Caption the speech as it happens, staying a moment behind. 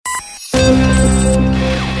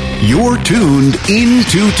You're tuned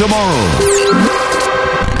into tomorrow.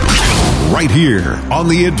 Right here on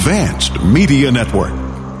the Advanced Media Network.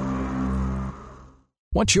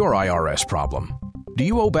 What's your IRS problem? Do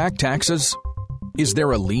you owe back taxes? Is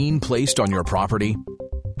there a lien placed on your property?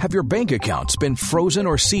 Have your bank accounts been frozen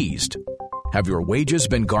or seized? Have your wages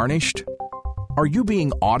been garnished? Are you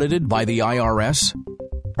being audited by the IRS?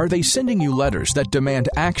 Are they sending you letters that demand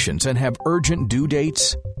actions and have urgent due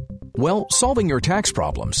dates? Well, solving your tax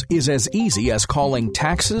problems is as easy as calling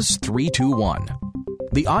Taxes 321.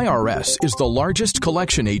 The IRS is the largest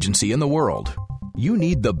collection agency in the world. You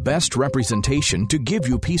need the best representation to give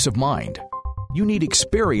you peace of mind. You need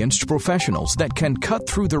experienced professionals that can cut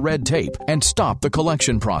through the red tape and stop the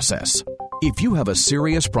collection process. If you have a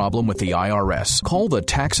serious problem with the IRS, call the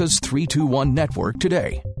Taxes 321 network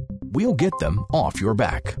today. We'll get them off your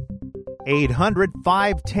back.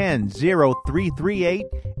 800-510-0338,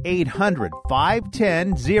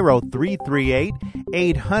 800-510-0338,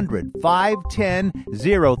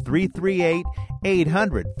 800-510-0338,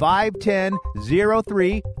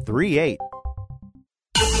 800-510-0338.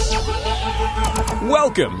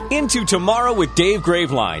 Welcome into Tomorrow with Dave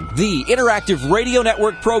Graveline, the interactive radio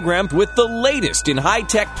network program with the latest in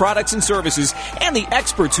high-tech products and services and the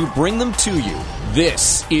experts who bring them to you.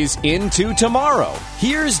 This is Into Tomorrow.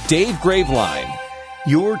 Here's Dave Graveline.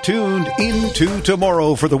 You're tuned into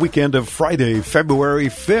tomorrow for the weekend of Friday, February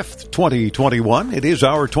 5th, 2021. It is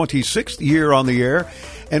our 26th year on the air,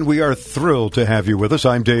 and we are thrilled to have you with us.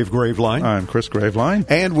 I'm Dave Graveline. I'm Chris Graveline.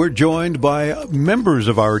 And we're joined by members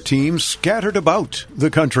of our team scattered about the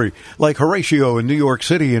country, like Horatio in New York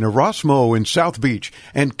City and Erasmo in South Beach,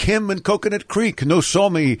 and Kim in Coconut Creek,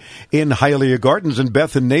 Nosomi in Hialeah Gardens, and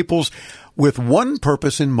Beth in Naples, with one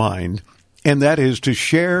purpose in mind, and that is to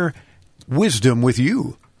share wisdom with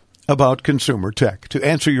you about consumer tech, to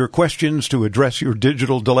answer your questions, to address your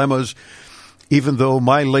digital dilemmas, even though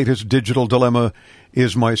my latest digital dilemma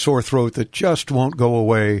is my sore throat that just won't go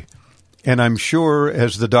away. And I'm sure,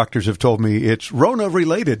 as the doctors have told me, it's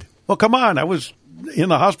Rona-related. Well, come on, I was in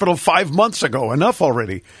the hospital 5 months ago. Enough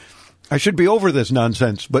already. I should be over this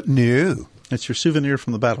nonsense, but no. It's your souvenir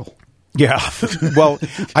from the battle. Yeah, well,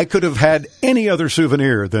 I could have had any other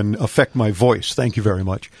souvenir than affect my voice. Thank you very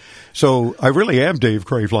much. So I really am Dave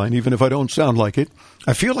Graveline, even if I don't sound like it.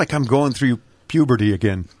 I feel like I'm going through puberty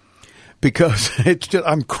again because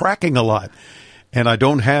I'm cracking a lot, and I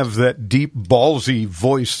don't have that deep, ballsy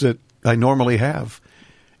voice that I normally have.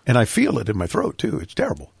 And I feel it in my throat, too. It's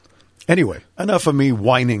terrible. Anyway, enough of me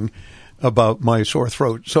whining about my sore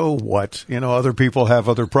throat. So what? You know, other people have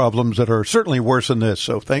other problems that are certainly worse than this.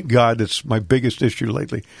 So thank God it's my biggest issue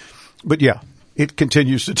lately. But yeah, it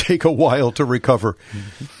continues to take a while to recover,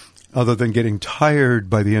 other than getting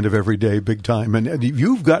tired by the end of every day big time. And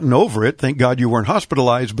you've gotten over it. Thank God you weren't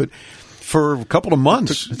hospitalized. But for a couple of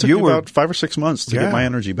months, it took you about 5 or 6 months to get my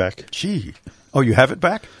energy back. Gee. Oh, you have it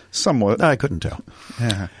back? Somewhat. I couldn't tell.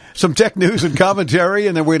 Yeah. Some tech news and commentary,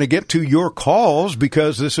 and then we're going to get to your calls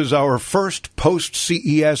because this is our first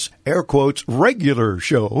post-CES, air quotes, regular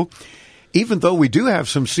show, even though we do have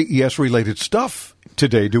some CES-related stuff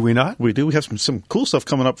today, do we not? We do. We have some cool stuff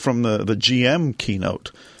coming up from the GM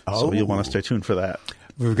keynote, so you'll want to stay tuned for that.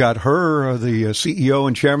 We've got her, the CEO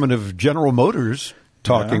and chairman of General Motors,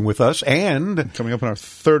 talking with us, and coming up in our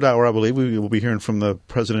third hour, I believe, we will be hearing from the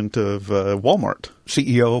president of Walmart.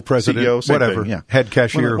 CEO, president, CEO, whatever, thing, yeah. Head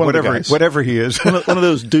cashier, one whatever he is. one of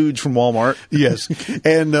those dudes from Walmart. Yes.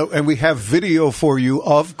 And we have video for you,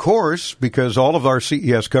 of course, because all of our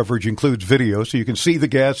CES coverage includes video, so you can see the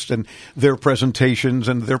guests and their presentations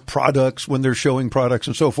and their products when they're showing products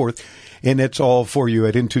and so forth. And it's all for you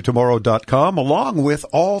at intotomorrow.com, along with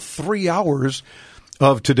all 3 hours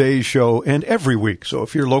of today's show and every week. So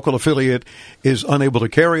if your local affiliate is unable to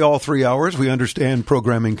carry all 3 hours, we understand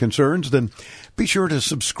programming concerns, then be sure to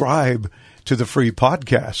subscribe to the free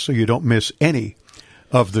podcast so you don't miss any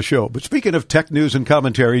of the show. But speaking of tech news and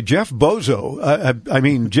commentary, Jeff Bezos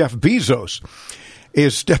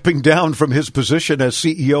is stepping down from his position as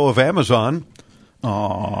CEO of Amazon.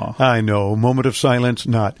 Aww. I know. Moment of silence,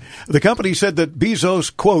 not. The company said that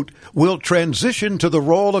Bezos, quote, will transition to the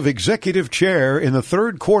role of executive chair in the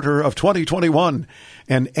third quarter of 2021,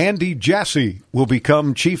 and Andy Jassy will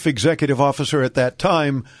become chief executive officer at that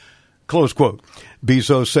time, close quote.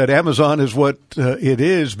 Bezos said Amazon is what it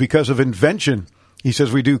is because of invention. He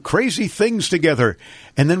says we do crazy things together,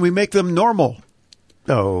 and then we make them normal.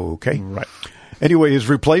 Okay. Right. Anyway, his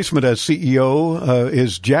replacement as CEO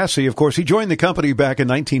is Jassy. Of course, he joined the company back in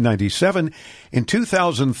 1997. In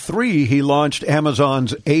 2003, he launched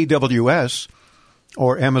Amazon's AWS,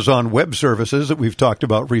 or Amazon Web Services, that we've talked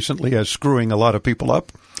about recently as screwing a lot of people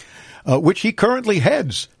up. which he currently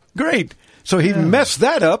heads. Great. So he messed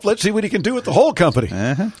that up. Let's see what he can do with the whole company.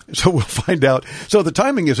 So we'll find out. So the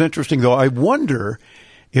timing is interesting, though. I wonder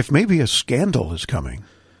if maybe a scandal is coming.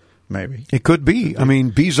 Maybe. It could be. I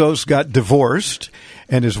mean, Bezos got divorced,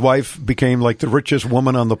 and his wife became like the richest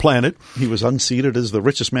woman on the planet. He was unseated as the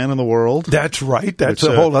richest man in the world. That's right. That's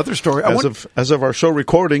a whole other story. As of our show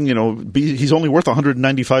recording, he's only worth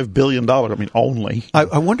 $195 billion. I mean, only.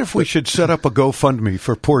 I wonder if we should set up a GoFundMe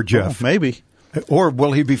for poor Jeff. Maybe. Or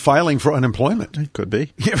will he be filing for unemployment? It could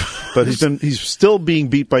be. But he's still being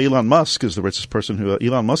beat by Elon Musk as the richest person.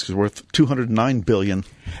 Elon Musk is worth $209 billion.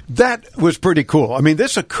 That was pretty cool. I mean,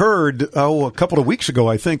 this occurred, a couple of weeks ago,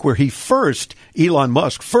 I think, where Elon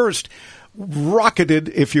Musk first rocketed,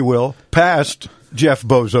 if you will, past Jeff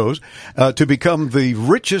Bezos to become the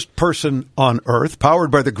richest person on Earth, powered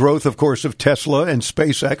by the growth, of course, of Tesla and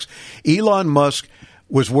SpaceX. Elon Musk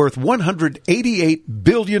was worth $188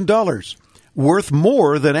 billion. Worth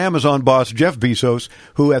more than Amazon boss Jeff Bezos,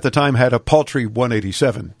 who at the time had a paltry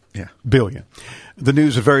 $187 billion. The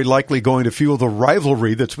news is very likely going to fuel the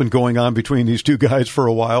rivalry that's been going on between these two guys for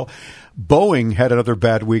a while. Boeing had another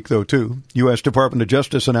bad week, though, too. U.S. Department of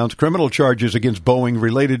Justice announced criminal charges against Boeing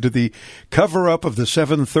related to the cover-up of the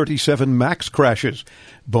 737 MAX crashes.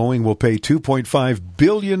 Boeing will pay $2.5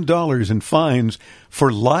 billion in fines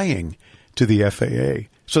for lying to the FAA.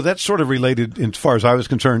 So that's sort of related, as far as I was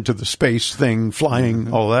concerned, to the space thing,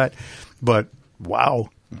 flying, all that. But, wow.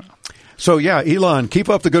 So, yeah, Elon, keep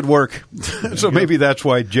up the good work. So maybe that's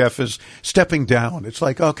why Jeff is stepping down. It's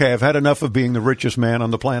like, okay, I've had enough of being the richest man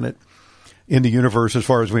on the planet, in the universe, as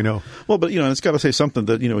far as we know. Well, but, it's got to say something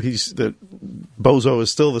that, that Bozo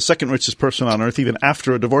is still the second richest person on Earth, even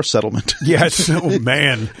after a divorce settlement. Yes. Oh,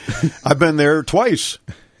 man. I've been there twice.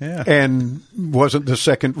 Yeah. And wasn't the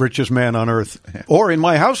second richest man on Earth, or in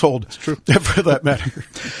my household, it's true. For that matter.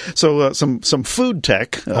 So some food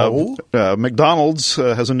tech. McDonald's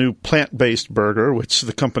has a new plant-based burger, which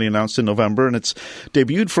the company announced in November, and it's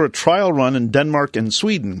debuted for a trial run in Denmark and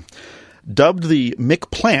Sweden. Dubbed the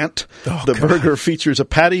McPlant, the burger features a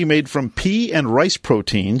patty made from pea and rice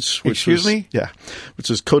proteins. Which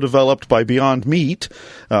is co-developed by Beyond Meat.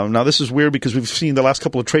 Now, this is weird because we've seen the last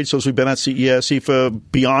couple of trade shows we've been at, CES, IFA,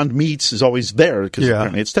 Beyond Meats is always there because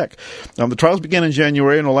apparently it's tech. The trials began in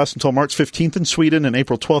January and will last until March 15th in Sweden and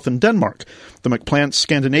April 12th in Denmark. The McPlant's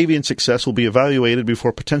Scandinavian success will be evaluated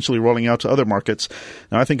before potentially rolling out to other markets.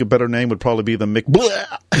 Now, I think a better name would probably be the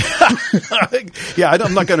Yeah,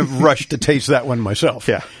 I'm not going to rush to taste that one myself.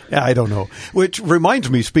 Yeah, I don't know. Which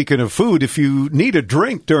reminds me, speaking of food, if you need a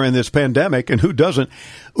drink during this pandemic, and who doesn't,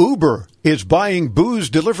 Uber is buying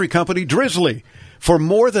booze delivery company Drizzly for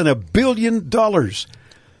more than $1 billion.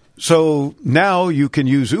 So now you can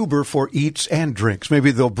use Uber for eats and drinks.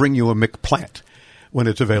 Maybe they'll bring you a McPlant when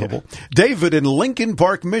it's available. Yeah. David in Lincoln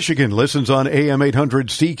Park, Michigan, listens on AM 800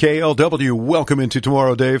 CKLW. Welcome into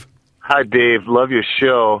Tomorrow, Dave. Hi, Dave. Love your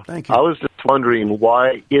show. Thank you. I was just wondering,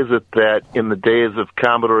 why is it that in the days of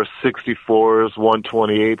Commodore 64s,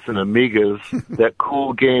 128s, and Amigas, that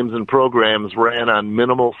cool games and programs ran on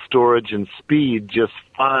minimal storage and speed just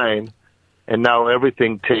fine, and now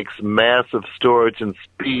everything takes massive storage and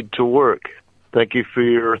speed to work? Thank you for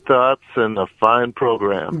your thoughts and a fine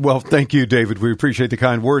program. Well, thank you, David. We appreciate the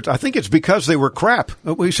kind words. I think it's because they were crap.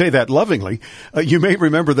 We say that lovingly. You may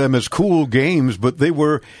remember them as cool games, but they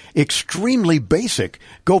were extremely basic.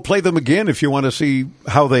 Go play them again if you want to see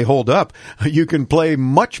how they hold up. You can play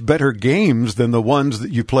much better games than the ones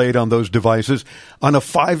that you played on those devices on a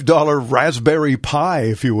 $5 Raspberry Pi,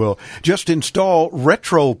 if you will. Just install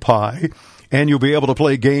RetroPie, and you'll be able to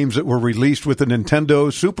play games that were released with the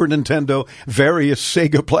Nintendo, Super Nintendo, various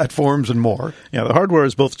Sega platforms, and more. Yeah, the hardware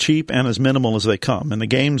is both cheap and as minimal as they come, and the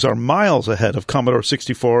games are miles ahead of Commodore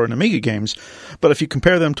 64 and Amiga games. But if you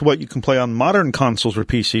compare them to what you can play on modern consoles or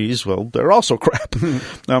PCs, well, they're also crap.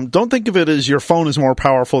 Don't think of it as your phone is more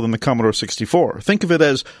powerful than the Commodore 64. Think of it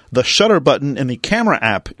as the shutter button in the camera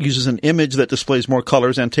app uses an image that displays more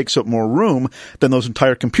colors and takes up more room than those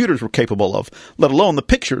entire computers were capable of, let alone the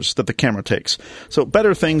pictures that the camera takes. So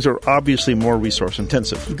better things are obviously more resource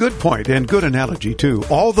intensive. Good point, and good analogy, too.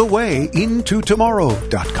 All the way into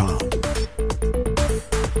tomorrow.com.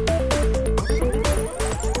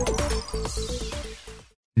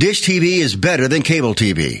 Dish TV is better than cable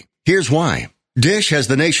TV. Here's why. Dish has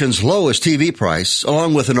the nation's lowest TV price,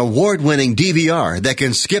 along with an award-winning DVR that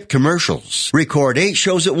can skip commercials, record 8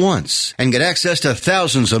 shows at once, and get access to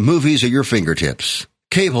thousands of movies at your fingertips.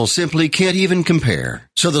 Cable simply can't even compare.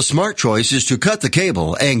 So the smart choice is to cut the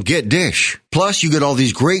cable and get Dish. Plus, you get all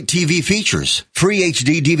these great TV features, free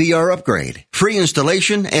HD DVR upgrade, free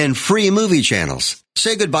installation, and free movie channels.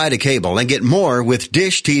 Say goodbye to cable and get more with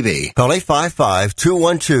Dish TV. Call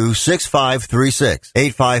 855-212-6536.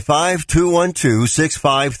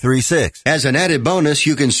 855-212-6536. As an added bonus,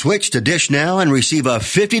 you can switch to Dish now and receive a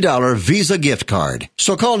 $50 Visa gift card.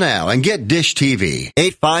 So call now and get Dish TV.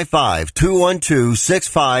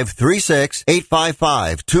 855-212-6536.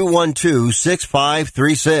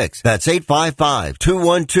 855-212-6536. That's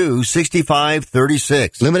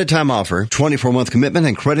 855-212-6536. Limited time offer, 24-month commitment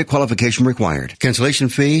and credit qualification required. Cancellation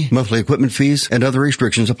fee, monthly equipment fees, and other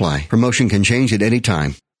restrictions apply. Promotion can change at any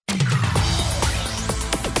time.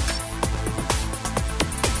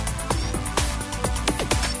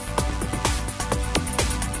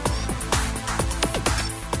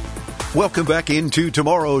 Welcome back into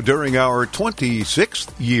Tomorrow during our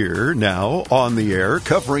 26th year now on the air,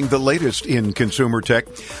 covering the latest in consumer tech.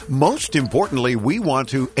 Most importantly, we want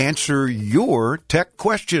to answer your tech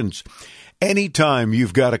questions. Anytime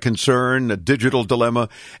you've got a concern, a digital dilemma,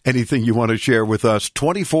 anything you want to share with us,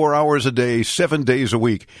 24 hours a day, 7 days a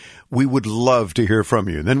week, we would love to hear from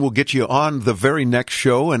you. Then we'll get you on the very next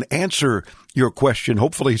show and answer your question,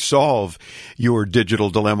 hopefully solve your digital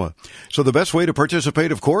dilemma. So the best way to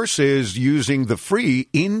participate, of course, is using the free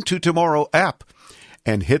Into Tomorrow app.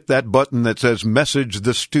 And hit that button that says Message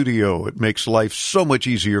the Studio. It makes life so much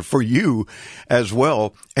easier for you as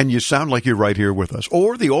well. And you sound like you're right here with us.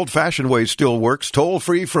 Or the old-fashioned way still works,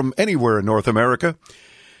 toll-free from anywhere in North America.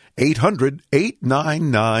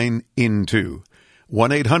 800-899-INTO.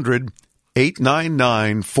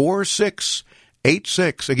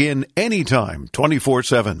 1-800-899-4686. Again, anytime,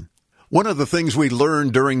 24/7. One of the things we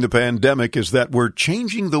learned during the pandemic is that we're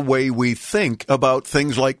changing the way we think about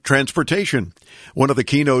things like transportation. One of the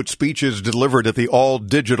keynote speeches delivered at the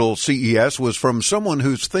all-digital CES was from someone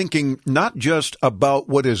who's thinking not just about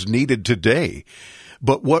what is needed today,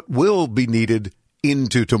 but what will be needed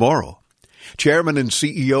into tomorrow. Chairman and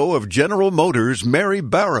CEO of General Motors, Mary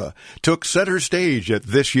Barra, took center stage at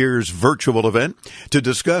this year's virtual event to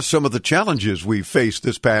discuss some of the challenges we've faced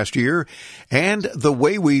this past year and the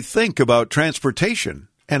way we think about transportation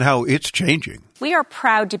and how it's changing. We are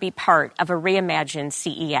proud to be part of a reimagined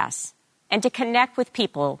CES and to connect with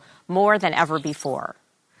people more than ever before.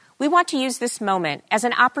 We want to use this moment as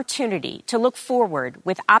an opportunity to look forward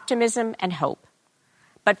with optimism and hope.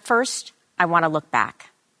 But first, I want to look back.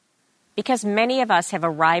 Because many of us have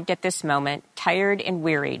arrived at this moment tired and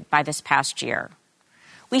wearied by this past year.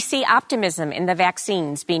 We see optimism in the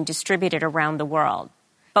vaccines being distributed around the world.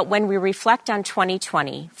 But when we reflect on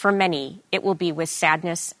 2020, for many, it will be with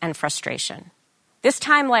sadness and frustration. This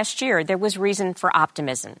time last year, there was reason for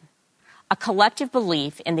optimism. A collective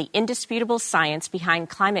belief in the indisputable science behind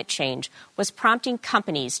climate change was prompting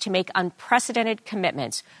companies to make unprecedented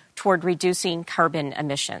commitments toward reducing carbon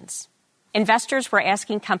emissions. Investors were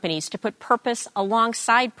asking companies to put purpose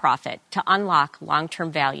alongside profit to unlock long-term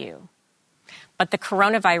value. But the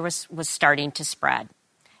coronavirus was starting to spread.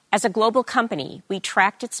 As a global company, we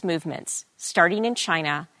tracked its movements, starting in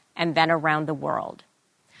China and then around the world.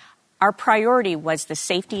 Our priority was the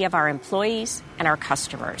safety of our employees and our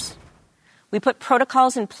customers. We put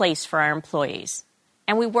protocols in place for our employees,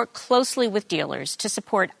 and we worked closely with dealers to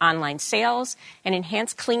support online sales and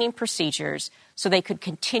enhance cleaning procedures so they could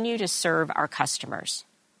continue to serve our customers.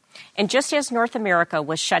 And just as North America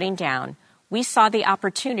was shutting down, we saw the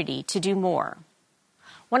opportunity to do more.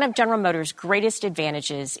 One of General Motors' greatest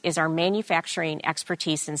advantages is our manufacturing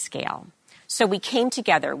expertise and scale. So we came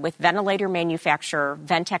together with ventilator manufacturer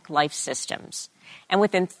Ventec Life Systems. And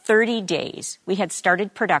within 30 days, we had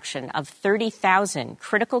started production of 30,000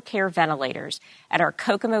 critical care ventilators at our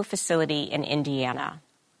Kokomo facility in Indiana.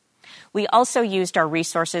 We also used our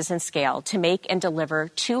resources and scale to make and deliver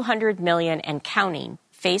 200 million and counting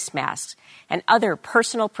face masks and other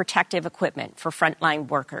personal protective equipment for frontline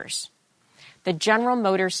workers. The General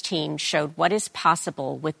Motors team showed what is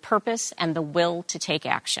possible with purpose and the will to take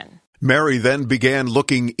action. Mary then began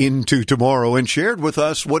looking into tomorrow and shared with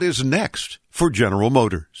us what is next for General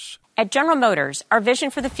Motors. At General Motors, our vision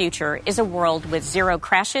for the future is a world with zero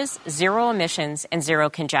crashes, zero emissions, and zero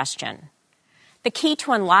congestion. The key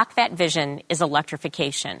to unlock that vision is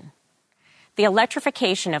electrification. The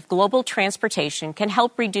electrification of global transportation can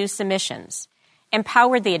help reduce emissions,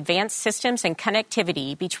 empower the advanced systems and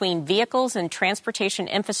connectivity between vehicles and transportation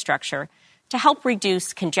infrastructure to help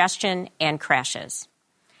reduce congestion and crashes.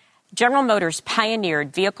 General Motors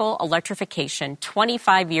pioneered vehicle electrification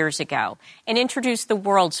 25 years ago and introduced the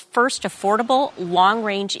world's first affordable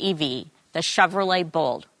long-range EV, the Chevrolet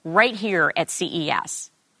Bolt, right here at CES.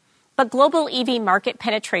 but global EV market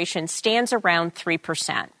penetration stands around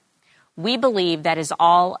 3%. We believe that is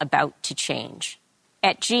all about to change.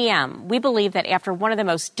 At GM, we believe that after one of the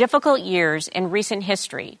most difficult years in recent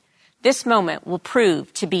history, this moment will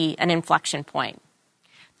prove to be an inflection point.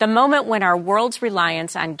 The moment when our world's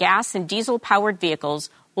reliance on gas and diesel-powered vehicles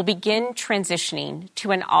will begin transitioning to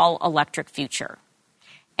an all-electric future.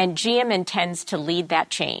 And GM intends to lead that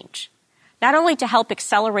change, not only to help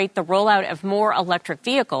accelerate the rollout of more electric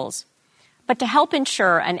vehicles, but to help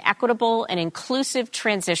ensure an equitable and inclusive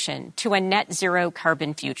transition to a net zero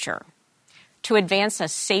carbon future, to advance a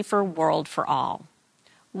safer world for all.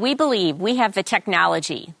 We believe we have the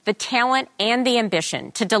technology, the talent, and the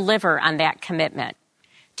ambition to deliver on that commitment,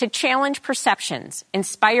 to challenge perceptions,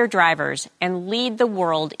 inspire drivers, and lead the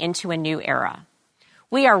world into a new era.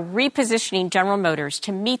 We are repositioning General Motors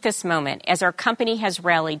to meet this moment as our company has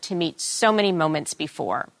rallied to meet so many moments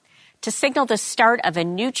before, to signal the start of a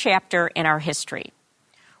new chapter in our history.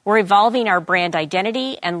 We're evolving our brand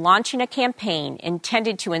identity and launching a campaign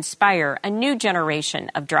intended to inspire a new generation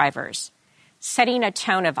of drivers, setting a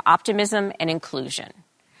tone of optimism and inclusion.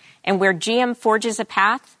 And where GM forges a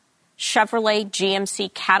path, Chevrolet,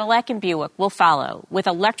 GMC, Cadillac, and Buick will follow with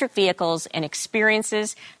electric vehicles and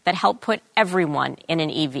experiences that help put everyone in an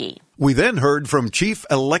EV. We then heard from Chief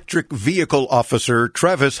Electric Vehicle Officer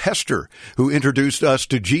Travis Hester, who introduced us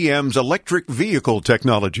to GM's electric vehicle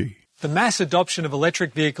technology. The mass adoption of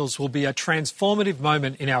electric vehicles will be a transformative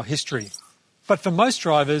moment in our history. But for most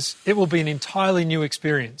drivers, it will be an entirely new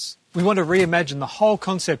experience. We want to reimagine the whole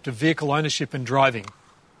concept of vehicle ownership and driving.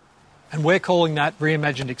 And we're calling that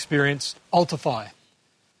reimagined experience Ultifi.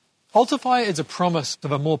 Ultifi is a promise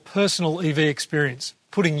of a more personal EV experience,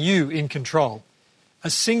 putting you in control. A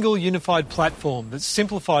single unified platform that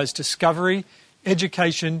simplifies discovery,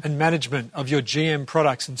 education and management of your GM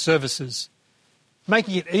products and services,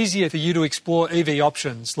 making it easier for you to explore EV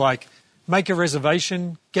options like make a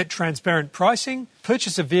reservation, get transparent pricing,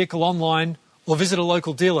 purchase a vehicle online, or visit a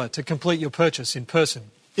local dealer to complete your purchase in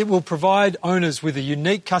person. It will provide owners with a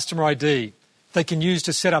unique customer ID they can use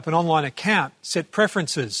to set up an online account, set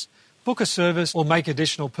preferences, book a service, or make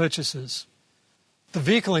additional purchases. The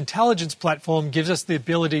Vehicle Intelligence Platform gives us the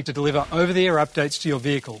ability to deliver over-the-air updates to your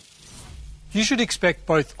vehicle. You should expect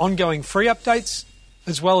both ongoing free updates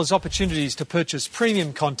as well as opportunities to purchase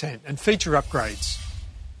premium content and feature upgrades,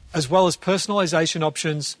 as well as personalisation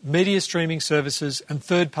options, media streaming services and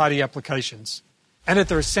third-party applications. And at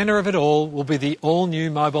the centre of it all will be the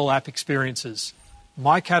all-new mobile app experiences.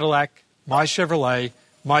 My Cadillac, My Chevrolet,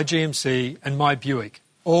 My GMC and My Buick,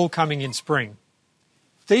 all coming in spring.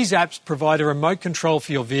 These apps provide a remote control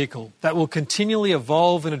for your vehicle that will continually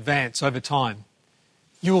evolve and advance over time.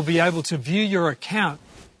 You will be able to view your account,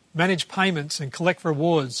 manage payments and collect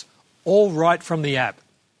rewards all right from the app.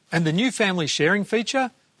 And the new family sharing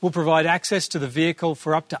feature will provide access to the vehicle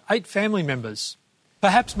for up to 8 family members.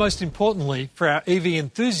 Perhaps most importantly for our EV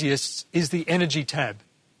enthusiasts is the Energy tab.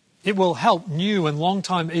 It will help new and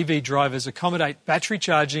long-time EV drivers accommodate battery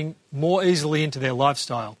charging more easily into their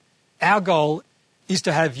lifestyle. Our goal is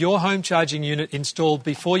to have your home charging unit installed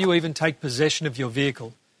before you even take possession of your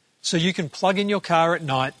vehicle, so you can plug in your car at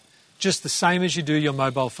night just the same as you do your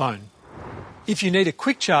mobile phone. If you need a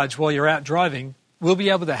quick charge while you're out driving, we'll be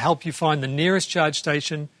able to help you find the nearest charge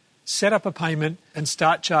station, set up a payment and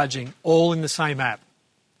start charging all in the same app.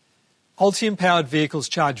 Ultium-powered vehicles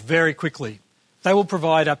charge very quickly. They will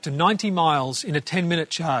provide up to 90 miles in a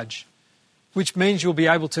 10-minute charge, which means you'll be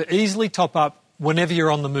able to easily top up whenever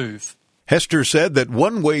you're on the move. Hester said that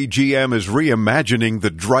one way GM is reimagining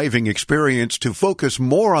the driving experience to focus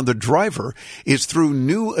more on the driver is through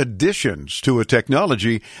new additions to a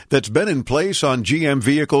technology that's been in place on GM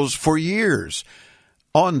vehicles for years.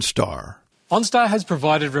 OnStar. OnStar has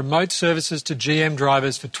provided remote services to GM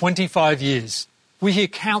drivers for 25 years. We hear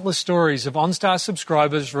countless stories of OnStar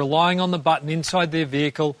subscribers relying on the button inside their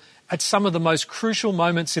vehicle at some of the most crucial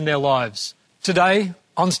moments in their lives. Today,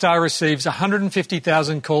 OnStar receives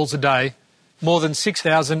 150,000 calls a day, more than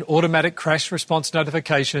 6,000 automatic crash response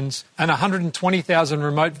notifications, and 120,000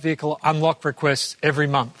 remote vehicle unlock requests every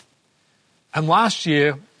month. And last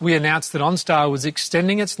year, we announced that OnStar was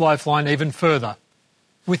extending its lifeline even further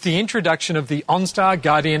with the introduction of the OnStar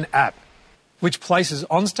Guardian app, which places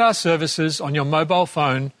OnStar services on your mobile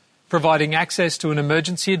phone, providing access to an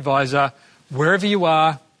emergency advisor wherever you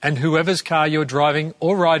are and whoever's car you're driving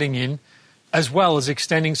or riding in, as well as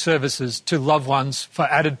extending services to loved ones for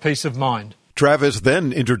added peace of mind. Travis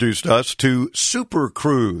then introduced us to Super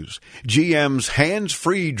Cruise, GM's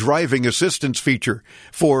hands-free driving assistance feature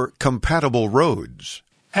for compatible roads.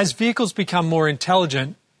 As vehicles become more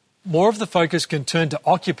intelligent, more of the focus can turn to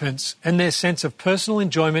occupants and their sense of personal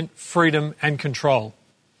enjoyment, freedom and control.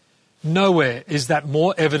 Nowhere is that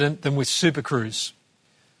more evident than with Super Cruise.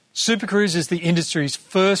 Super Cruise is the industry's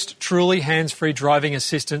first truly hands-free driving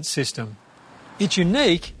assistance system. It's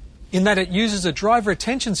unique in that it uses a driver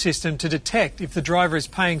attention system to detect if the driver is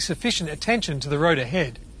paying sufficient attention to the road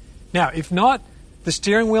ahead. Now, if not, the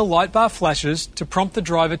steering wheel light bar flashes to prompt the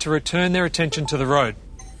driver to return their attention to the road.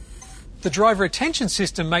 The driver attention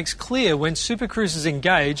system makes clear when Super Cruise is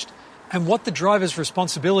engaged and what the driver's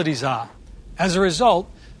responsibilities are. As a result,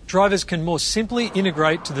 drivers can more simply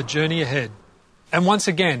integrate to the journey ahead. And once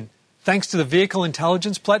again, thanks to the Vehicle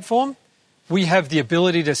Intelligence Platform, we have the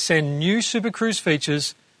ability to send new Super Cruise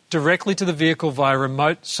features directly to the vehicle via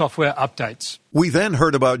remote software updates. We then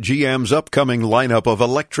heard about GM's upcoming lineup of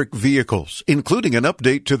electric vehicles, including an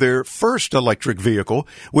update to their first electric vehicle,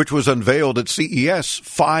 which was unveiled at CES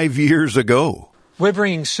 5 years ago. We're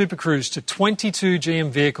bringing Super Cruise to 22 GM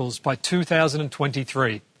vehicles by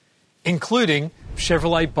 2023, including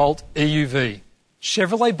Chevrolet Bolt EUV.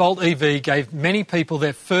 Chevrolet Bolt EV gave many people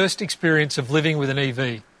their first experience of living with an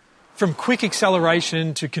EV, from quick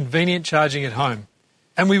acceleration to convenient charging at home.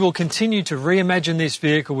 And we will continue to reimagine this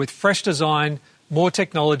vehicle with fresh design, more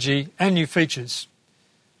technology and new features.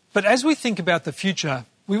 But as we think about the future,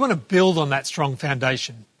 we want to build on that strong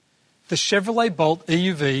foundation. The Chevrolet Bolt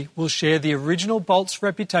EUV will share the original Bolt's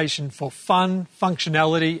reputation for fun,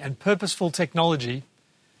 functionality and purposeful technology,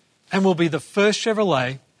 and will be the first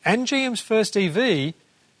Chevrolet and GM's first EV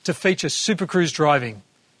to feature Super Cruise driving,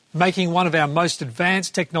 making one of our most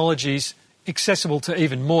advanced technologies accessible to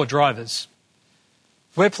even more drivers.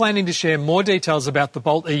 We're planning to share more details about the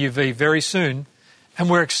Bolt EUV very soon, and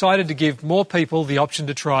we're excited to give more people the option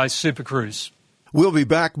to try Super Cruise. We'll be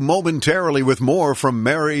back momentarily with more from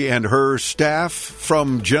Mary and her staff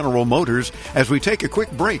from General Motors as we take a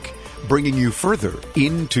quick break, bringing you further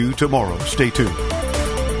into tomorrow. Stay tuned.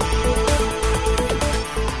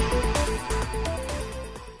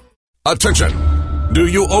 Attention! Do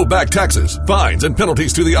you owe back taxes, fines, and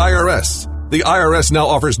penalties to the IRS? The IRS now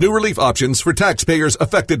offers new relief options for taxpayers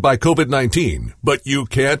affected by COVID-19, but you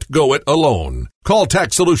can't go it alone. Call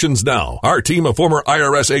Tax Solutions now. Our team of former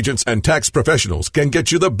IRS agents and tax professionals can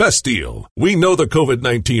get you the best deal. We know the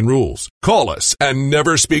COVID-19 rules. Call us and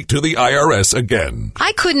never speak to the IRS again.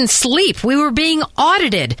 I couldn't sleep. We were being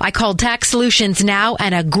audited. I called Tax Solutions now,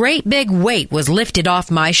 and a great big weight was lifted off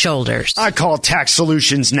my shoulders. I called Tax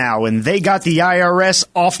Solutions now, and they got the IRS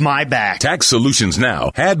off my back. Tax Solutions now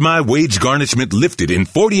had my wage garnishment lifted in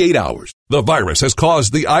 48 hours. The virus has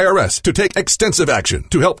caused the IRS to take extensive action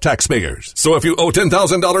to help taxpayers. So if you owe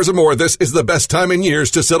 $10,000 or more, this is the best time in years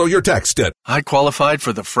to settle your tax debt. I qualified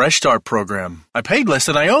for the Fresh Start program. I paid less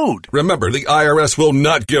than I owed. Remember, the IRS will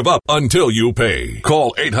not give up until you pay.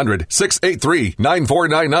 Call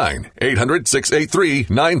 800-683-9499.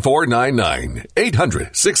 800-683-9499.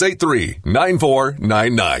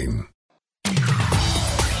 800-683-9499.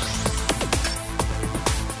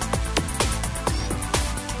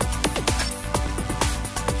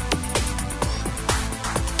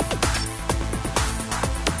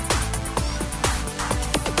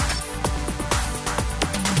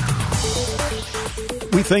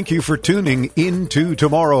 We thank you for tuning into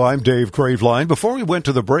tomorrow. I'm Dave Graveline. Before we went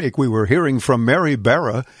to the break, we were hearing from Mary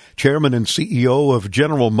Barra, Chairman and CEO of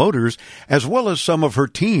General Motors, as well as some of her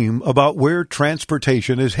team about where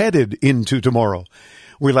transportation is headed into tomorrow.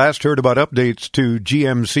 We last heard about updates to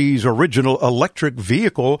GMC's original electric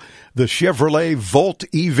vehicle, the Chevrolet Volt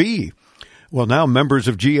EV. Well, now members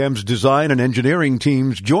of GM's design and engineering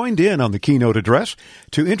teams joined in on the keynote address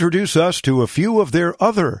to introduce us to a few of their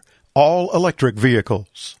other all-electric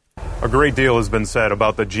vehicles. A great deal has been said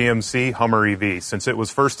about the GMC Hummer EV since it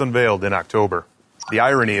was first unveiled in October. The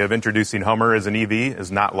irony of introducing Hummer as an EV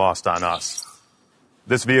is not lost on us.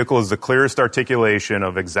 This vehicle is the clearest articulation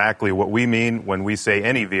of exactly what we mean when we say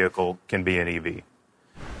any vehicle can be an EV.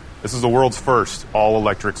 This is the world's first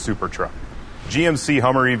all-electric super truck. GMC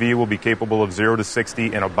Hummer EV will be capable of 0 to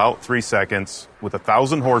 60 in about 3 seconds with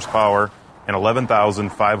 1,000 horsepower and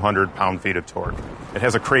 11,500 pound-feet of torque. It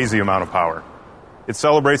has a crazy amount of power. It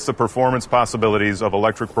celebrates the performance possibilities of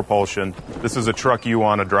electric propulsion. This is a truck you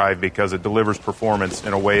want to drive because it delivers performance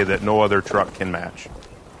in a way that no other truck can match.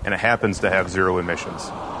 And it happens to have zero emissions.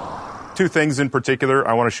 2 things in particular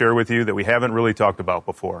I want to share with you that we haven't really talked about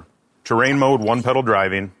before. Terrain mode one-pedal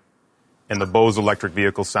driving and the Bose electric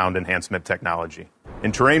vehicle sound enhancement technology.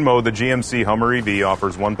 In terrain mode, the GMC Hummer EV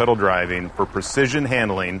offers one-pedal driving for precision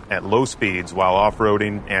handling at low speeds while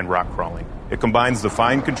off-roading and rock crawling. It combines the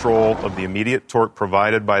fine control of the immediate torque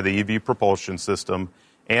provided by the EV propulsion system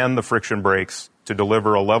and the friction brakes to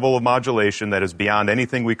deliver a level of modulation that is beyond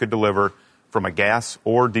anything we could deliver from a gas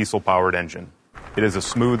or diesel-powered engine. It is a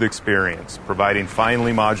smooth experience, providing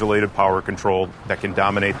finely modulated power control that can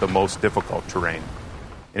dominate the most difficult terrain.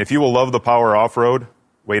 And if you will love the power off-road,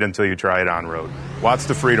 wait until you try it on-road. Watts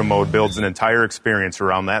to Freedom mode builds an entire experience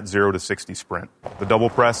around that 0 to 60 sprint. The double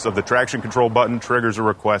press of the traction control button triggers a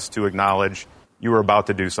request to acknowledge you are about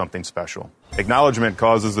to do something special. Acknowledgement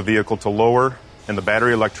causes the vehicle to lower and the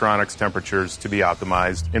battery electronics temperatures to be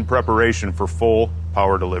optimized in preparation for full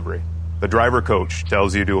power delivery. The driver coach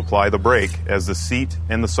tells you to apply the brake as the seat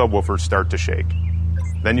and the subwoofer start to shake.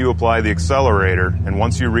 Then you apply the accelerator, and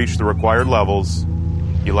once you reach the required levels,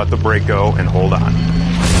 you let the brake go and hold on.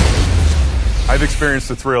 I've experienced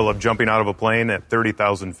the thrill of jumping out of a plane at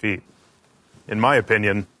 30,000 feet. In my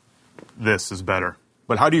opinion, this is better.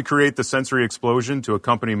 But how do you create the sensory explosion to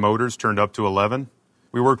accompany motors turned up to 11?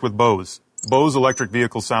 We worked with Bose. Bose electric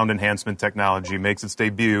vehicle sound enhancement technology makes its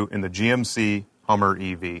debut in the GMC Hummer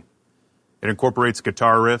EV. It incorporates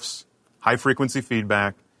guitar riffs, high-frequency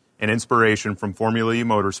feedback, and inspiration from Formula E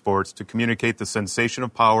Motorsports to communicate the sensation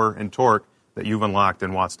of power and torque that you've unlocked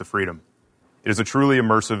in Watts to Freedom. It is a truly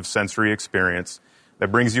immersive sensory experience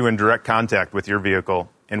that brings you in direct contact with your vehicle,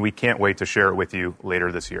 and we can't wait to share it with you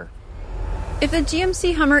later this year. If the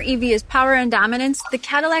GMC Hummer EV is power and dominance, the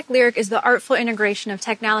Cadillac Lyriq is the artful integration of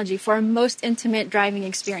technology for a most intimate driving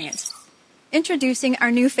experience. Introducing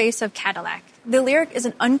our new face of Cadillac. The Lyriq is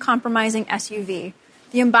an uncompromising SUV,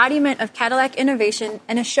 the embodiment of Cadillac innovation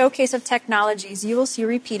and a showcase of technologies you will see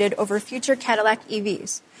repeated over future Cadillac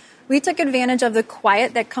EVs. We took advantage of the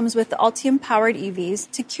quiet that comes with the Ultium-powered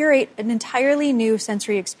EVs to curate an entirely new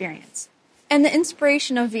sensory experience, and the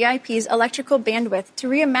inspiration of VIP's electrical bandwidth to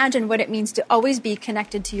reimagine what it means to always be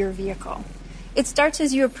connected to your vehicle. It starts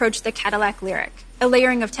as you approach the Cadillac Lyriq, a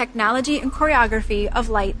layering of technology and choreography of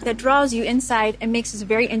light that draws you inside and makes us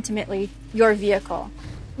very intimately your vehicle.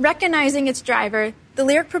 Recognizing its driver, the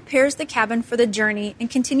Lyriq prepares the cabin for the journey and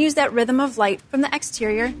continues that rhythm of light from the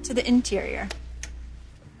exterior to the interior.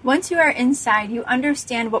 Once you are inside, you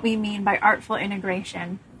understand what we mean by artful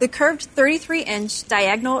integration. The curved 33-inch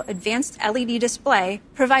diagonal advanced LED display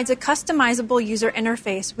provides a customizable user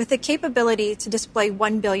interface with the capability to display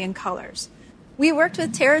 1 billion colors. We worked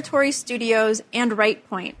with Territory Studios and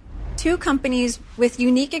RightPoint, two companies with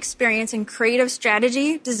unique experience in creative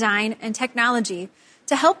strategy, design, and technology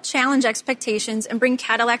to help challenge expectations and bring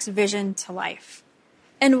Cadillac's vision to life.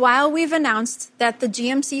 And while we've announced that the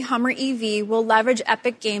GMC Hummer EV will leverage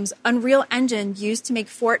Epic Games' Unreal Engine used to make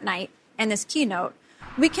Fortnite and this keynote,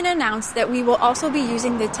 we can announce that we will also be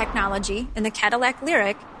using the technology in the Cadillac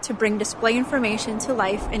Lyriq to bring display information to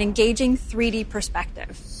life in engaging 3D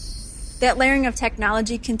perspective. That layering of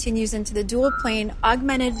technology continues into the dual-plane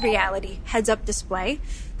augmented reality heads-up display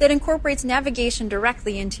that incorporates navigation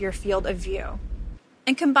directly into your field of view.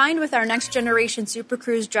 And combined with our next-generation Super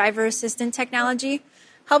Cruise driver assistant technology,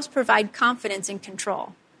 helps provide confidence and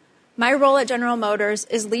control. My role at General Motors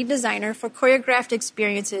is lead designer for choreographed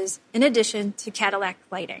experiences in addition to Cadillac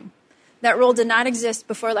lighting. That role did not exist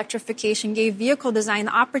before electrification gave vehicle design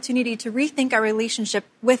the opportunity to rethink our relationship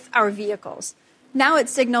with our vehicles. Now it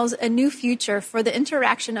signals a new future for the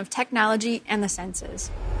interaction of technology and the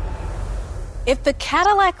senses. If the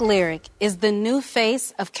Cadillac Lyriq is the new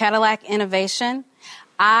face of Cadillac innovation,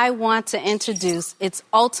 I want to introduce its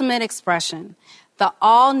ultimate expression, the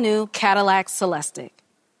all-new Cadillac Celestiq.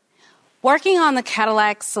 Working on the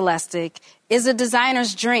Cadillac Celestiq is a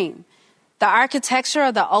designer's dream. The architecture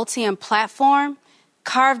of the Ultium platform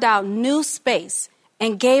carved out new space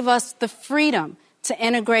and gave us the freedom to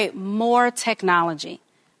integrate more technology.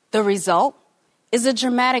 The result is a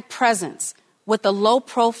dramatic presence with a low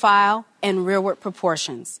profile and rearward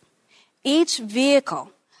proportions. Each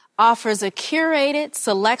vehicle offers a curated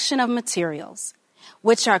selection of materials,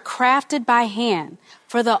 which are crafted by hand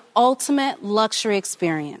for the ultimate luxury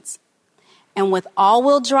experience. And with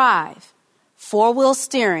all-wheel drive, four-wheel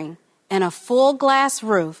steering, and a full glass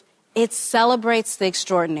roof, it celebrates the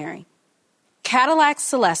extraordinary. Cadillac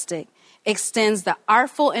Celestiq extends the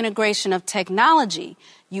artful integration of technology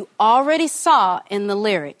you already saw in the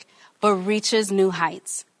Lyriq, but reaches new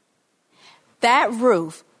heights. That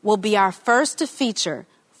roof will be our first to feature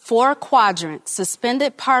 4-quadrant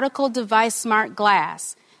suspended particle device smart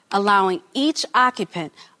glass, allowing each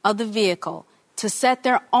occupant of the vehicle to set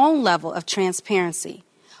their own level of transparency,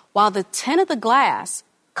 while the tint of the glass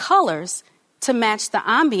colors to match the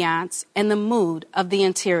ambiance and the mood of the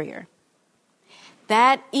interior.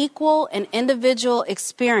 That equal and individual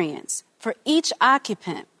experience for each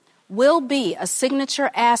occupant will be a signature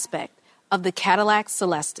aspect of the Cadillac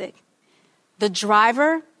Celestiq. The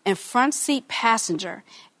driver and front seat passenger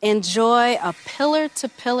enjoy a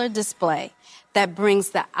pillar-to-pillar display that brings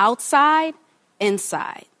the outside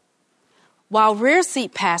inside, while rear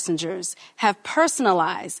seat passengers have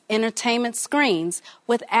personalized entertainment screens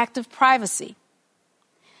with active privacy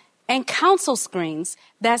and console screens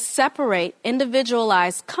that separate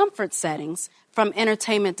individualized comfort settings from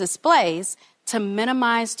entertainment displays to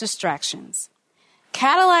minimize distractions.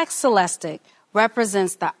 Cadillac Celestiq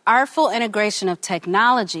represents the artful integration of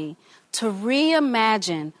technology to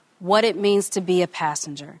reimagine what it means to be a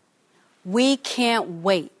passenger. We can't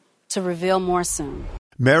wait to reveal more soon.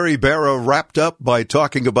 Mary Barra wrapped up by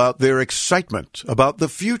talking about their excitement about the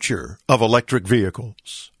future of electric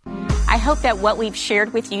vehicles. I hope that what we've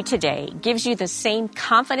shared with you today gives you the same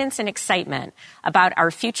confidence and excitement about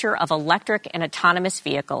our future of electric and autonomous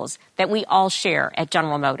vehicles that we all share at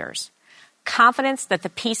General Motors. Confidence that the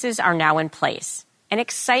pieces are now in place, and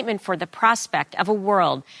excitement for the prospect of a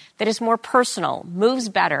world that is more personal, moves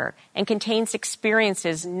better, and contains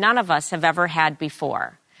experiences none of us have ever had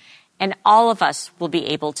before, and all of us will be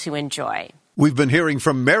able to enjoy. We've been hearing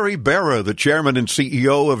from Mary Barra, the chairman and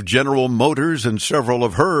CEO of General Motors, and several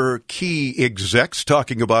of her key execs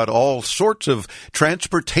talking about all sorts of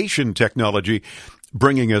transportation technology,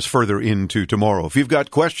 bringing us further into tomorrow. If you've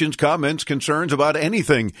got questions, comments, concerns about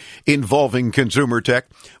anything involving consumer tech,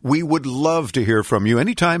 we would love to hear from you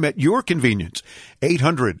anytime at your convenience.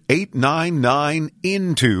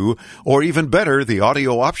 800-899-INTO, or even better, the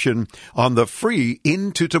audio option on the free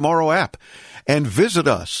Into Tomorrow app. And visit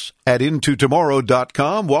us at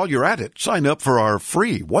intotomorrow.com. While you're at it, sign up for our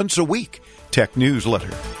free once-a-week tech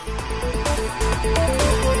newsletter.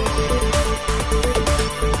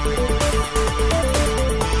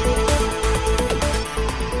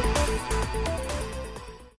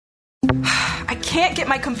 I can't get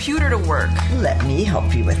my computer to work. Let me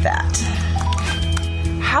help you with that.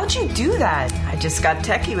 How'd you do that? I just got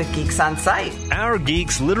techie with Geeks on Site. Our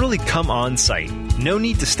geeks literally come on site. No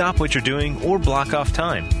need to stop what you're doing or block off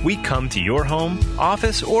time. We come to your home,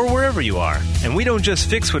 office, or wherever you are. And we don't just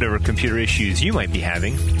fix whatever computer issues you might be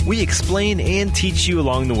having. We explain and teach you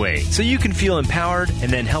along the way so you can feel empowered and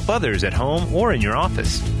then help others at home or in your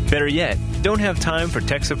office. Better yet, don't have time for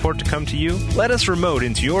tech support to come to you? Let us remote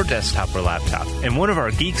into your desktop or laptop, and one of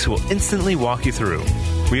our geeks will instantly walk you through.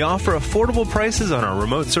 We offer affordable prices on our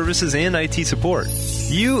remote services and IT support.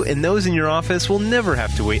 You and those in your office will never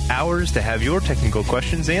have to wait hours to have your technical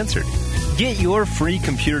questions answered. Get your free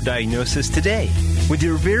computer diagnosis today with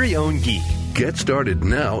your very own geek. Get started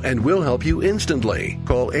now and we'll help you instantly.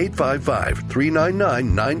 Call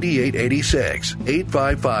 855-399-9886.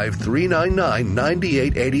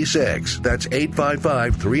 855-399-9886. That's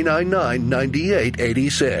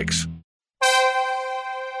 855-399-9886.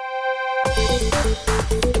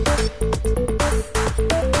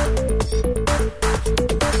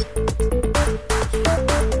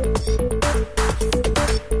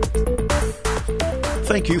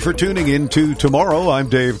 Thank you for tuning in to Tomorrow. I'm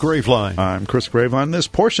Dave Graveline. I'm Chris Graveline. This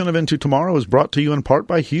portion of Into Tomorrow is brought to you in part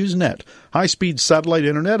by HughesNet, high-speed satellite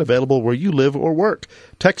internet available where you live or work.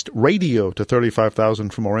 Text RADIO to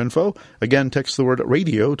 35,000 for more info. Again, text the word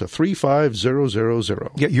RADIO to 35000.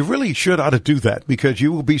 Yeah, you really should ought to do that because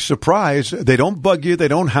you will be surprised. They don't bug you. They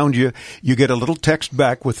don't hound you. You get a little text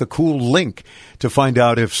back with a cool link to find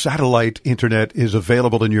out if satellite internet is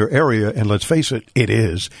available in your area. And let's face it, it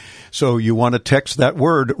is. So you want to text that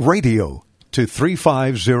word RADIO to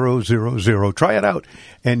 35000. Try it out,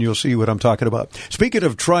 and you'll see what I'm talking about. Speaking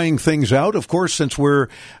of trying things out, of course, since we're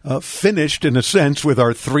finished, in a sense, with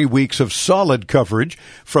our 3 weeks of solid coverage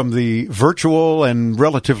from the virtual and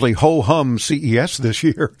relatively ho-hum CES this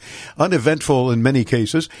year, uneventful in many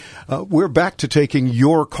cases, we're back to taking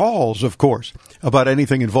your calls, of course, about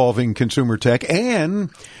anything involving consumer tech and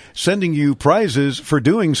sending you prizes for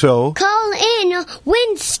doing so. Call in,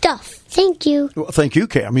 win stuff. Thank you. Well, thank you,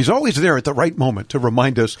 Cam. He's always there at the right moment to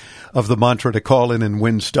remind us of the mantra to call in and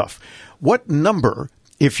win stuff. What number,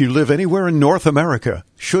 if you live anywhere in North America,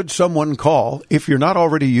 should someone call if you're not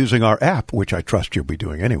already using our app, which I trust you'll be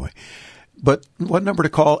doing anyway? But what number to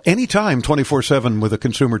call anytime 24/7 with a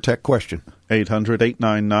consumer tech question?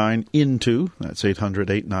 800-899-INTO. That's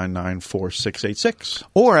 800-899-4686.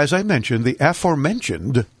 Or, as I mentioned, the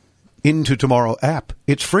aforementioned Into Tomorrow app.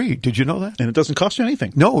 It's free. Did you know that? And it doesn't cost you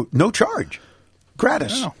anything. No charge.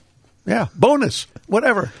 Gratis. Oh. Yeah, bonus,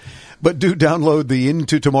 whatever. But do download the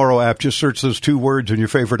Into Tomorrow app. Just search those 2 words in your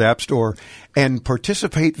favorite app store and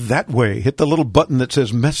participate that way. Hit the little button that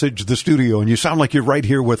says Message the Studio, and you sound like you're right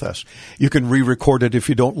here with us. You can re-record it if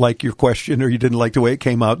you don't like your question or you didn't like the way it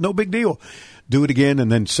came out. No big deal. Do it again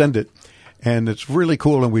and then send it. And it's really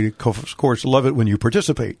cool, and we, of course, love it when you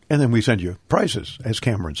participate. And then we send you prizes, as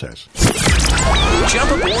Cameron says.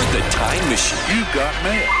 Jump aboard the time machine. You got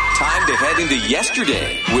mail. Time to head into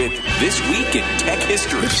yesterday with This Week in Tech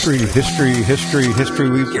History. History.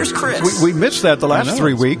 Here's Chris. We missed that the last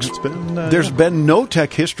 3 weeks. There's been no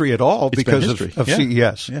tech history at all because of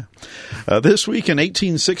CES. Yeah. This week in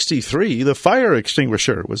 1863, the fire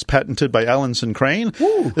extinguisher was patented by Alanson Crane.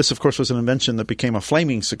 Woo. This, of course, was an invention that became a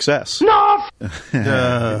flaming success. No!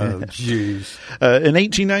 Jeez. In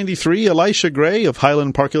 1893, Elisha Gray of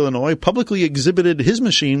Highland Park, Illinois, publicly exhibited his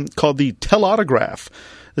machine called the telautograph.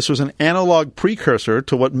 This was an analog precursor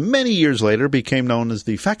to what many years later became known as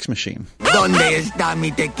the fax machine. ¿Dónde está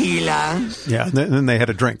mi tequila? Yeah, and then they had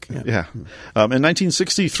a drink. Yeah. In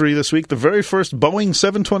 1963, this week, the very first Boeing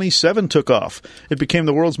 727 took off. It became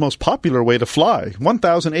the world's most popular way to fly.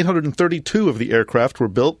 1,832 of the aircraft were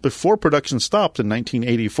built before production stopped in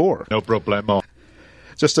 1984. No problemo.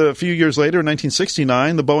 Just a few years later, in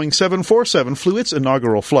 1969, the Boeing 747 flew its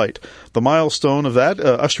inaugural flight. The milestone of that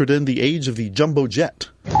ushered in the age of the jumbo jet.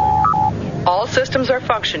 All systems are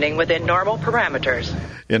functioning within normal parameters.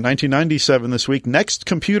 In 1997, this week, Next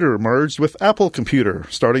Computer merged with Apple Computer,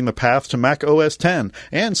 starting the path to Mac OS X,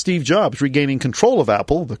 and Steve Jobs regaining control of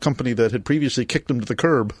Apple, the company that had previously kicked him to the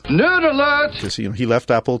curb. Nerd alert! Because he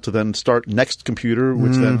left Apple to then start Next Computer,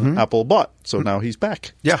 which then Apple bought. So now he's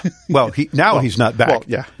back. Yeah. Well, he's not back. Well,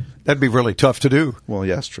 yeah. That'd be really tough to do. Well,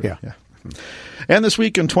 yeah, that's true. Yeah. And this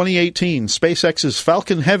week in 2018, SpaceX's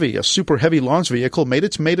Falcon Heavy, a super heavy launch vehicle, made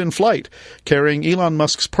its maiden flight, carrying Elon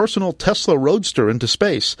Musk's personal Tesla Roadster into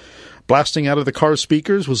space. Blasting out of the car's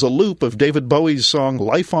speakers was a loop of David Bowie's song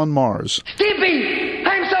Life on Mars. Skippy,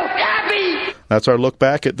 I'm so happy! That's our look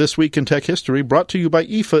back at This Week in Tech History, brought to you by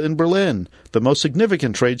IFA in Berlin, the most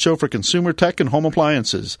significant trade show for consumer tech and home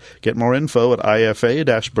appliances. Get more info at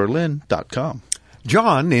ifa-berlin.com.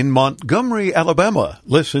 John in Montgomery, Alabama,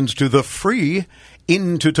 listens to the free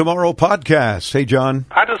Into Tomorrow podcast. Hey, John.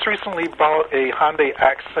 I just recently bought a Hyundai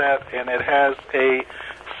Accent, and it has a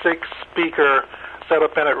 6-speaker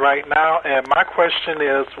setup in it right now. And my question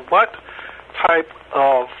is, what type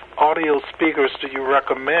of audio speakers do you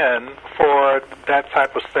recommend for that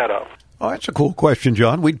type of setup? Oh, that's a cool question,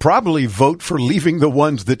 John. We'd probably vote for leaving the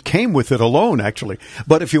ones that came with it alone, actually.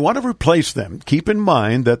 But if you want to replace them, keep in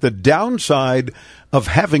mind that the downside of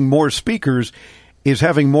having more speakers is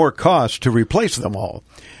having more cost to replace them all.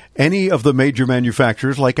 Any of the major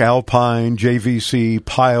manufacturers like Alpine, JVC,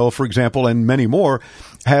 Pyle, for example, and many more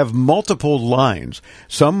have multiple lines,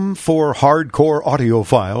 some for hardcore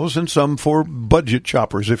audiophiles and some for budget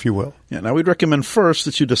shoppers, if you will. Yeah, now we'd recommend first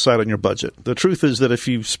that you decide on your budget. The truth is that if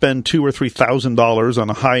you spend $2,000 or $3,000 on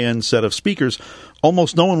a high-end set of speakers,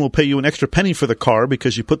 almost no one will pay you an extra penny for the car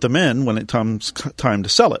because you put them in when it comes time to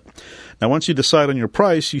sell it. Now, once you decide on your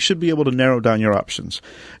price, you should be able to narrow down your options.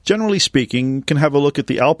 Generally speaking, you can have a look at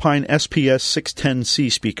the Alpine SPS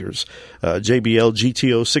 610C speakers, JBL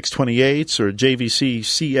GTO 628s, or JVC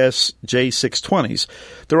CS J620s.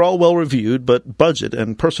 They're all well-reviewed, but budget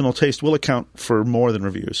and personal taste will account for more than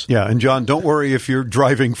reviews. Yeah, and John, don't worry if you're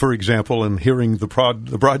driving, for example, and hearing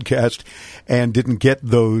the broadcast and didn't get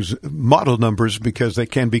those model numbers because they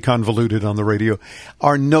can be convoluted on the radio.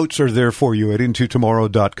 Our notes are there for you at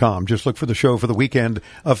intotomorrow.com. Just look for the show for the weekend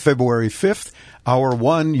of February 5th, Hour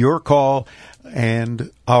 1, your call,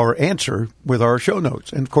 and our answer with our show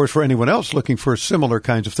notes. And, of course, for anyone else looking for similar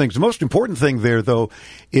kinds of things, the most important thing there, though,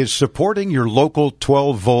 is supporting your local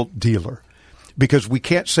 12-volt dealer, because we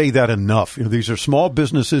can't say that enough. You know, these are small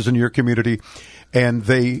businesses in your community, and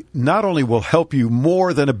they not only will help you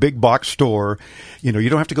more than a big box store. You know, you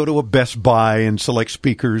don't have to go to a Best Buy and select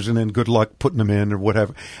speakers and then good luck putting them in or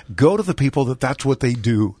whatever. Go to the people that's what they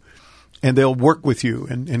do. And they'll work with you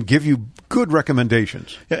and give you good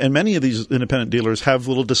recommendations. Yeah, and many of these independent dealers have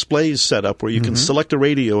little displays set up where you can select a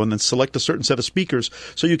radio and then select a certain set of speakers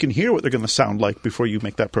so you can hear what they're going to sound like before you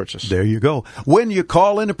make that purchase. There you go. When you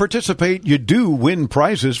call in and participate, you do win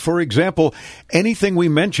prizes. For example, anything we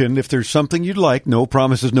mentioned, if there's something you'd like, no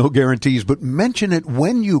promises, no guarantees, but mention it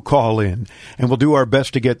when you call in, and we'll do our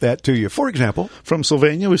best to get that to you. For example, from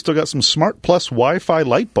Sylvania, we still got some Smart Plus Wi-Fi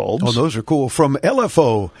light bulbs. Oh, those are cool. From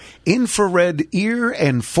LFO, infrared ear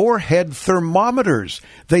and forehead thermometers.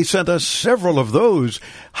 They sent us several of those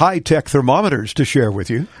high-tech thermometers to share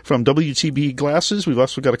with you. From WTB Glasses, we've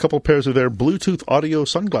also got a couple pairs of their Bluetooth audio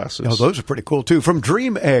sunglasses. Oh, those are pretty cool, too. From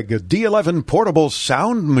Dream Egg, a D11 portable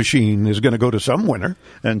sound machine is going to go to some winner.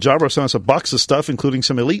 And Jabra sent us a box of stuff, including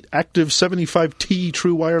some Elite Active 75T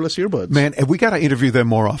true wireless earbuds. Man, we got to interview them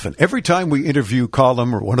more often. Every time we interview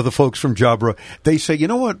Colum or one of the folks from Jabra, they say, you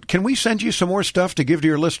know what, can we send you some more stuff to give to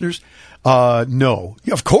your listeners? No.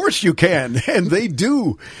 Of course you can. And they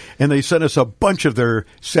do. And they sent us a bunch of their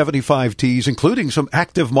 75 tees, including some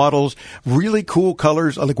active models, really cool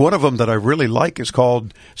colors. Like one of them that I really like is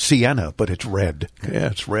called Sienna, but it's red.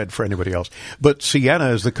 Yeah, it's red for anybody else. But Sienna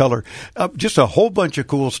is the color. Just a whole bunch of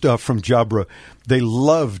cool stuff from Jabra. They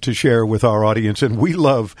love to share with our audience, and we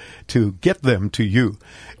love to get them to you.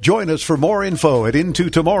 Join us for more info at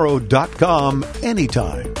intotomorrow.com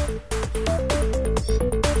anytime.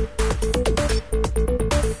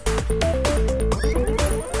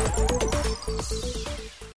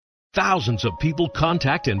 Thousands of people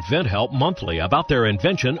contact InventHelp monthly about their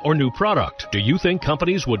invention or new product. Do you think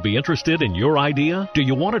companies would be interested in your idea? Do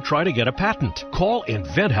you want to try to get a patent? Call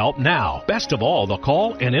InventHelp now. Best of all, the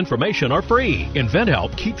call and information are free.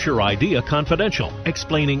 InventHelp keeps your idea confidential,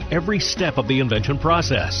 explaining every step of the invention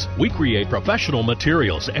process. We create professional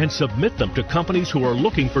materials and submit them to companies who are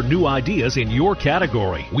looking for new ideas in your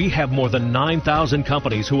category. We have more than 9,000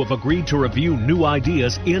 companies who have agreed to review new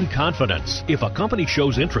ideas in confidence. If a company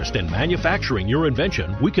shows interest in manufacturing your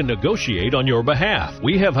invention, we can negotiate on your behalf.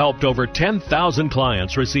 We have helped over 10,000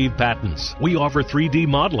 clients receive patents. We offer 3D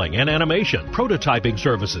modeling and animation, prototyping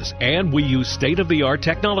services, and we use state-of-the-art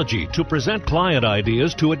technology to present client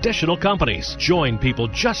ideas to additional companies. Join people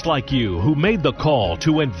just like you who made the call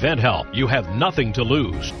to InventHelp. You have nothing to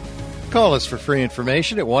lose. Call us for free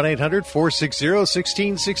information at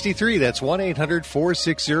 1-800-460-1663. That's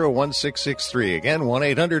 1-800-460-1663. Again,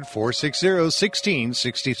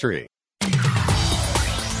 1-800-460-1663.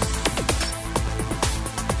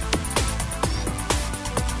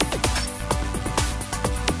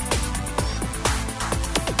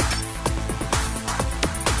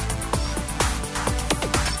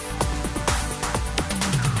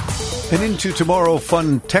 And into tomorrow,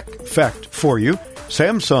 fun tech fact for you.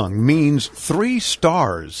 Samsung means 3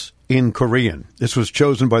 stars in Korean. This was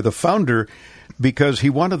chosen by the founder because he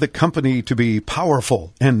wanted the company to be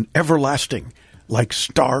powerful and everlasting, like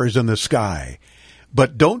stars in the sky.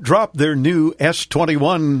 But don't drop their new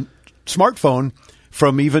S21 smartphone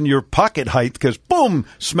from even your pocket height because, boom,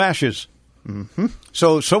 smashes. Mm-hmm.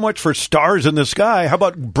 So much for stars in the sky. How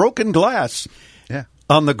about broken glass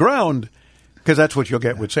on the ground? Because that's what you'll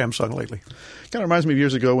get with Samsung lately. Kind of reminds me of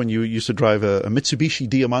years ago when you used to drive a Mitsubishi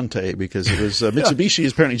Diamante, because it was Mitsubishi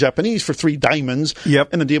is apparently Japanese for 3 diamonds. Yep.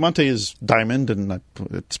 And the Diamante is diamond and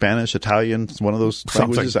Spanish, Italian, it's one of those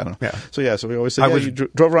languages. I don't know. Yeah. So we always say you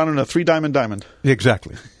drove around in a 3-diamond.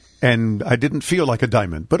 Exactly. And I didn't feel like a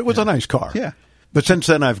diamond, but it was a nice car. Yeah. But since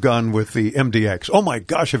then, I've gone with the MDX. Oh, my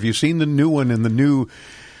gosh, have you seen the new one in the new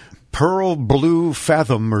Pearl Blue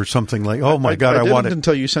Fathom or something like? Oh my God, I want it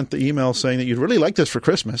until you sent the email saying that you'd really like this for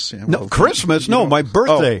Christmas. Yeah, no, Christmas? No, my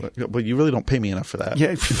birthday. Oh, but you really don't pay me enough for that.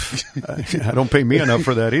 Yeah, I don't pay me enough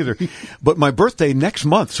for that either. But my birthday next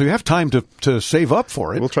month, so you have time to save up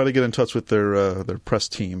for it. We'll try to get in touch with their press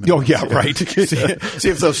team. Oh yeah, right. see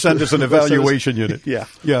if they'll send us an evaluation unit.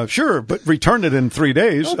 Yeah, sure. But return it in 3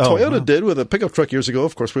 days. Well, Toyota did with a pickup truck years ago.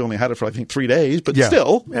 Of course, we only had it for I think 3 days, but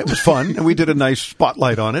still, it was fun, and we did a nice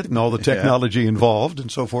spotlight on it and all the technology involved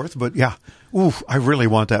and so forth. But I really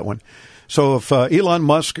want that one. So if Elon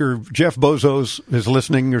Musk or Jeff Bezos is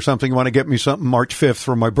listening or something, want to get me something March 5th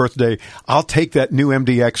for my birthday, I'll take that new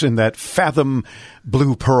MDX in that Fathom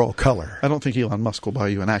blue pearl color. I don't think Elon Musk will buy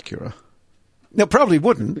you an Acura. No, probably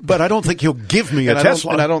wouldn't, but I don't think he'll give me a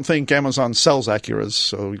Tesla. And I don't think Amazon sells Acuras,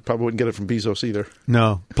 so you probably wouldn't get it from Bezos either.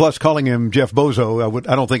 No. Plus, calling him Jeff Bozo,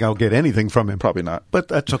 I don't think I'll get anything from him. Probably not. But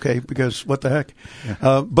that's okay, because what the heck.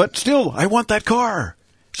 Yeah. But still, I want that car.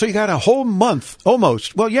 So you got a whole month,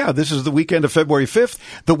 almost. Well, this is the weekend of February 5th.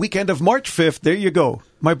 The weekend of March 5th, there you go.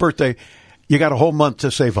 My birthday. You got a whole month to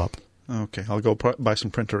save up. Okay, I'll go buy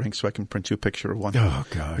some printer ink so I can print you a picture of one. Oh,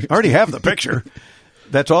 gosh. I already have the picture.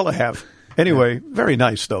 That's all I have. Anyway, very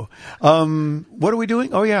nice, though. What are we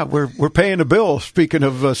doing? Oh, yeah, we're paying a bill, speaking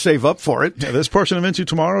of save up for it. This portion of Into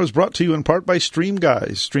Tomorrow is brought to you in part by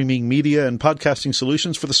StreamGuys, streaming media and podcasting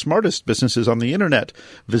solutions for the smartest businesses on the Internet.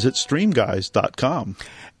 Visit streamguys.com.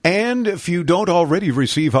 And if you don't already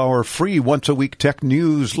receive our free once-a-week tech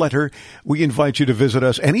newsletter, we invite you to visit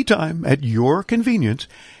us anytime at your convenience.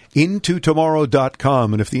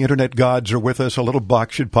 Intotomorrow.com. And if the internet gods are with us, a little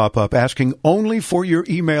box should pop up asking only for your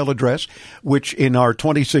email address, which in our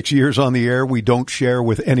 26 years on the air, we don't share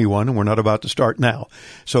with anyone, and we're not about to start now.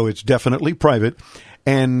 So it's definitely private.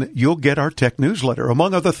 And you'll get our tech newsletter.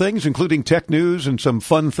 Among other things, including tech news and some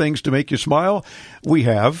fun things to make you smile, we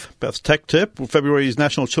have Beth's Tech Tip. February is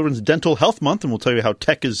National Children's Dental Health Month, and we'll tell you how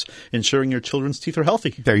tech is ensuring your children's teeth are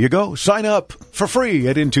healthy. There you go. Sign up for free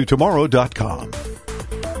at intotomorrow.com.